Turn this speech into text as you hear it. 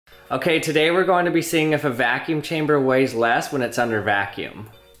Okay, today we're going to be seeing if a vacuum chamber weighs less when it's under vacuum.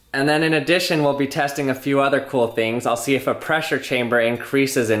 And then in addition, we'll be testing a few other cool things. I'll see if a pressure chamber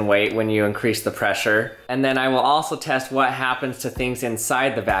increases in weight when you increase the pressure. And then I will also test what happens to things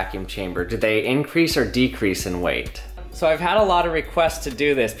inside the vacuum chamber. Do they increase or decrease in weight? So I've had a lot of requests to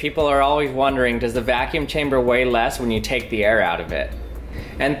do this. People are always wondering, does the vacuum chamber weigh less when you take the air out of it?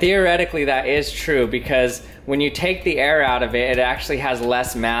 And theoretically that is true, because when you take the air out of it, it actually has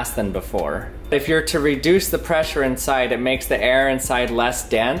less mass than before. If you're to reduce the pressure inside, it makes the air inside less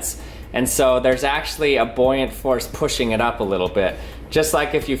dense, and so there's actually a buoyant force pushing it up a little bit. Just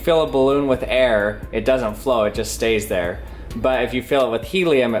like if you fill a balloon with air, it doesn't flow, it just stays there. But if you fill it with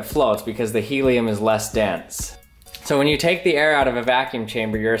helium, it floats because the helium is less dense. So when you take the air out of a vacuum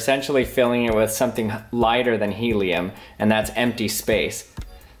chamber, you're essentially filling it with something lighter than helium, and that's empty space.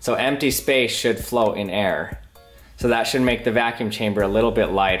 So empty space should float in air. So that should make the vacuum chamber a little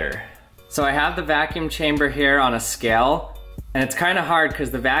bit lighter. So I have the vacuum chamber here on a scale, and it's kind of hard because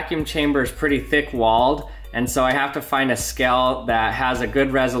the vacuum chamber is pretty thick walled, and so I have to find a scale that has a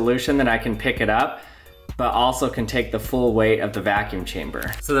good resolution that I can pick it up, but also can take the full weight of the vacuum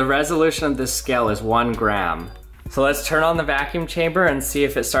chamber. So the resolution of this scale is 1 gram. So let's turn on the vacuum chamber and see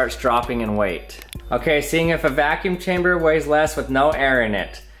if it starts dropping in weight. Okay, seeing if a vacuum chamber weighs less with no air in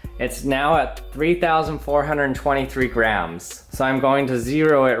it. It's now at 3,423 grams. So I'm going to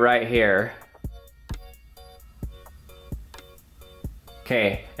zero it right here.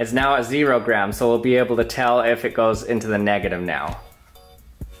 Okay, it's now at 0 grams, so we'll be able to tell if it goes into the negative now.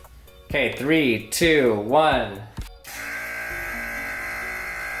 Okay, 3, 2, 1.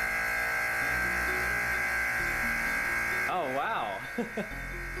 Oh wow,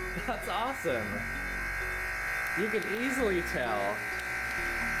 that's awesome. You can easily tell.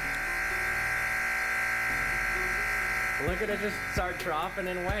 Look at it just start dropping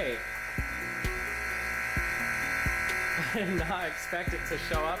in weight. I did not expect it to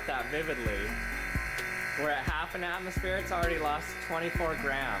show up that vividly. We're at half an atmosphere, it's already lost 24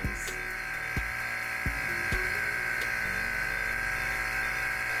 grams.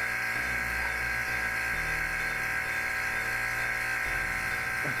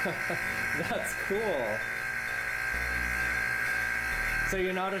 That's cool. So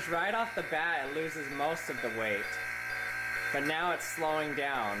you notice right off the bat it loses most of the weight. But now it's slowing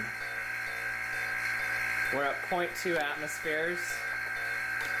down. We're at 0.2 atmospheres.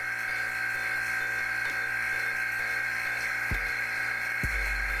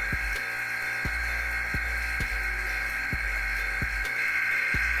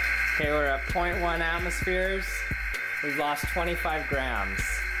 Okay, we're at 0.1 atmospheres. We've lost 25 grams.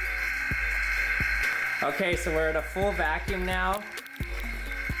 Okay, so we're at a full vacuum now,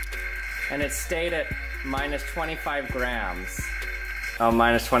 and it stayed at minus 25 grams. Oh,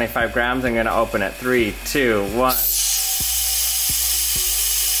 minus 25 grams. I'm gonna open it. 3, 2, 1.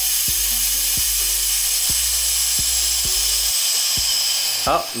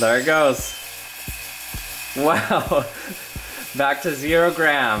 Oh, there it goes. Wow. Back to 0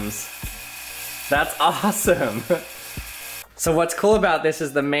 grams. That's awesome. So what's cool about this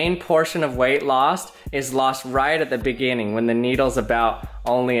is the main portion of weight lost is lost right at the beginning when the needle's about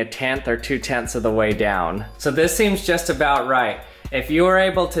only 1/10 or 2/10 of the way down. So this seems just about right. If you were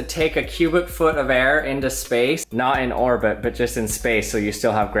able to take a cubic foot of air into space, not in orbit, but just in space so you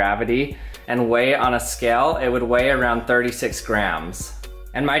still have gravity, and weigh it on a scale, it would weigh around 36 grams.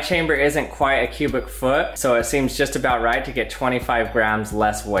 And my chamber isn't quite a cubic foot, so it seems just about right to get 25 grams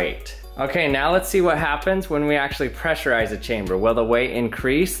less weight. Okay, now let's see what happens when we actually pressurize a chamber. Will the weight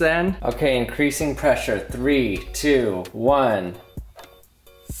increase then? Okay, increasing pressure. 3, 2, 1.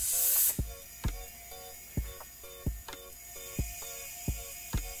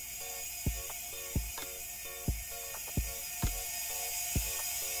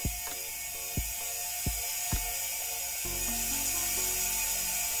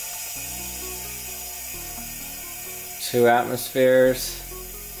 Two atmospheres.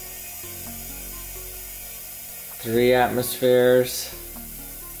 3 atmospheres,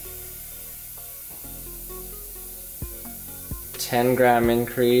 10 gram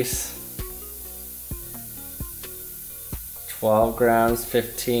increase, 12 grams,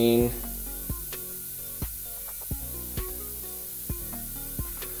 15,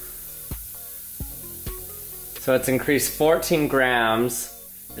 so it's increased 14 grams,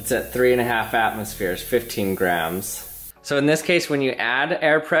 it's at 3.5 atmospheres, 15 grams. So in this case, when you add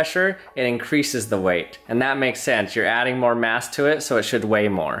air pressure, it increases the weight. And that makes sense. You're adding more mass to it, so it should weigh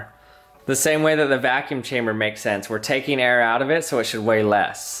more. The same way that the vacuum chamber makes sense. We're taking air out of it, so it should weigh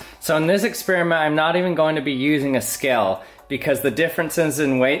less. So in this experiment, I'm not even going to be using a scale because the differences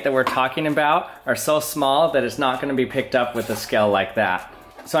in weight that we're talking about are so small that it's not going to be picked up with a scale like that.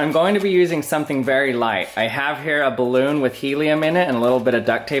 So I'm going to be using something very light. I have here a balloon with helium in it and a little bit of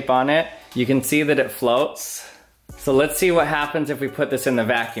duct tape on it. You can see that it floats. So let's see what happens if we put this in the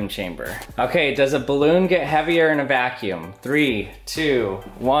vacuum chamber. Okay, does a balloon get heavier in a vacuum? 3, 2,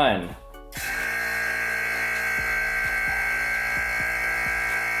 1.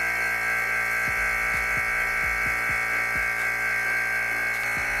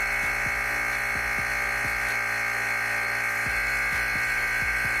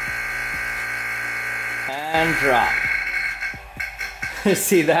 And drop.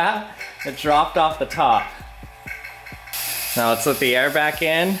 See that? It dropped off the top. Now let's let the air back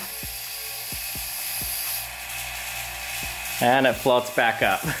in. And it floats back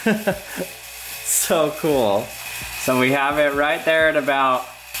up. So cool. So we have it right there at about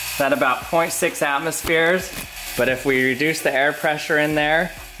 0.6 atmospheres. But if we reduce the air pressure in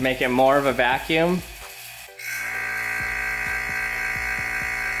there, make it more of a vacuum,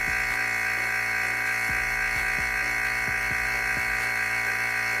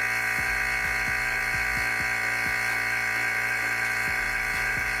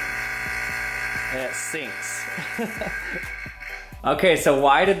 it sinks. Okay, so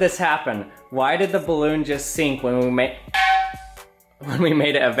why did this happen? Why did the balloon just sink when we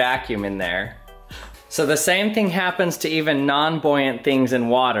made it a vacuum in there? So the same thing happens to even non-buoyant things in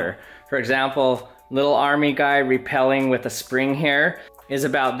water. For example, little army guy repelling with a spring here is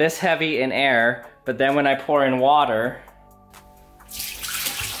about this heavy in air, but then when I pour in water,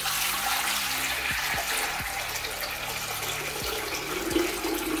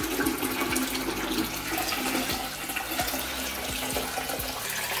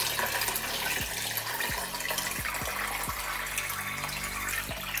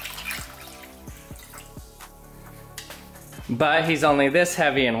 but he's only this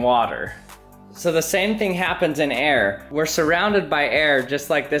heavy in water. So the same thing happens in air. We're surrounded by air just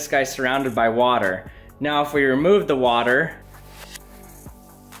like this guy's surrounded by water. Now if we remove the water,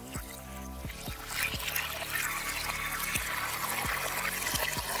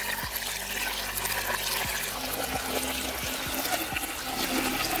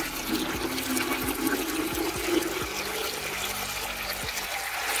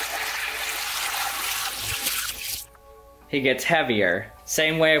 he gets heavier.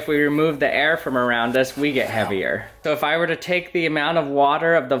 Same way if we remove the air from around us, we get heavier. So if I were to take the amount of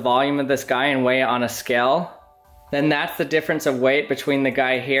water of the volume of this guy and weigh it on a scale, then that's the difference of weight between the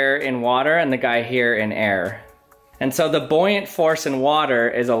guy here in water and the guy here in air. And so the buoyant force in water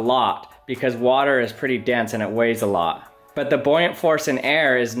is a lot because water is pretty dense and it weighs a lot. But the buoyant force in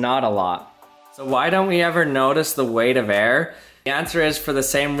air is not a lot. So why don't we ever notice the weight of air? The answer is for the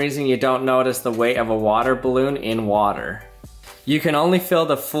same reason you don't notice the weight of a water balloon in water. You can only feel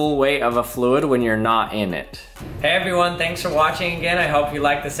the full weight of a fluid when you're not in it. Hey everyone, thanks for watching again. I hope you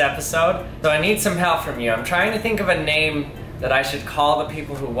liked this episode. So I need some help from you. I'm trying to think of a name that I should call the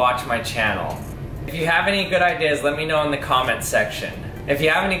people who watch my channel. If you have any good ideas, let me know in the comments section. If you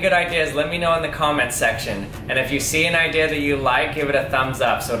have any good ideas, let me know in the comments section. And if you see an idea that you like, give it a thumbs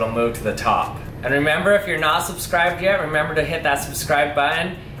up so it'll move to the top. And remember, if you're not subscribed yet, remember to hit that subscribe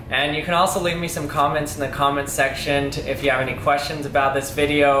button. And you can also leave me some comments in the comments section if you have any questions about this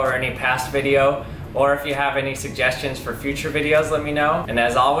video or any past video, or if you have any suggestions for future videos, let me know. And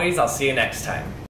as always, I'll see you next time.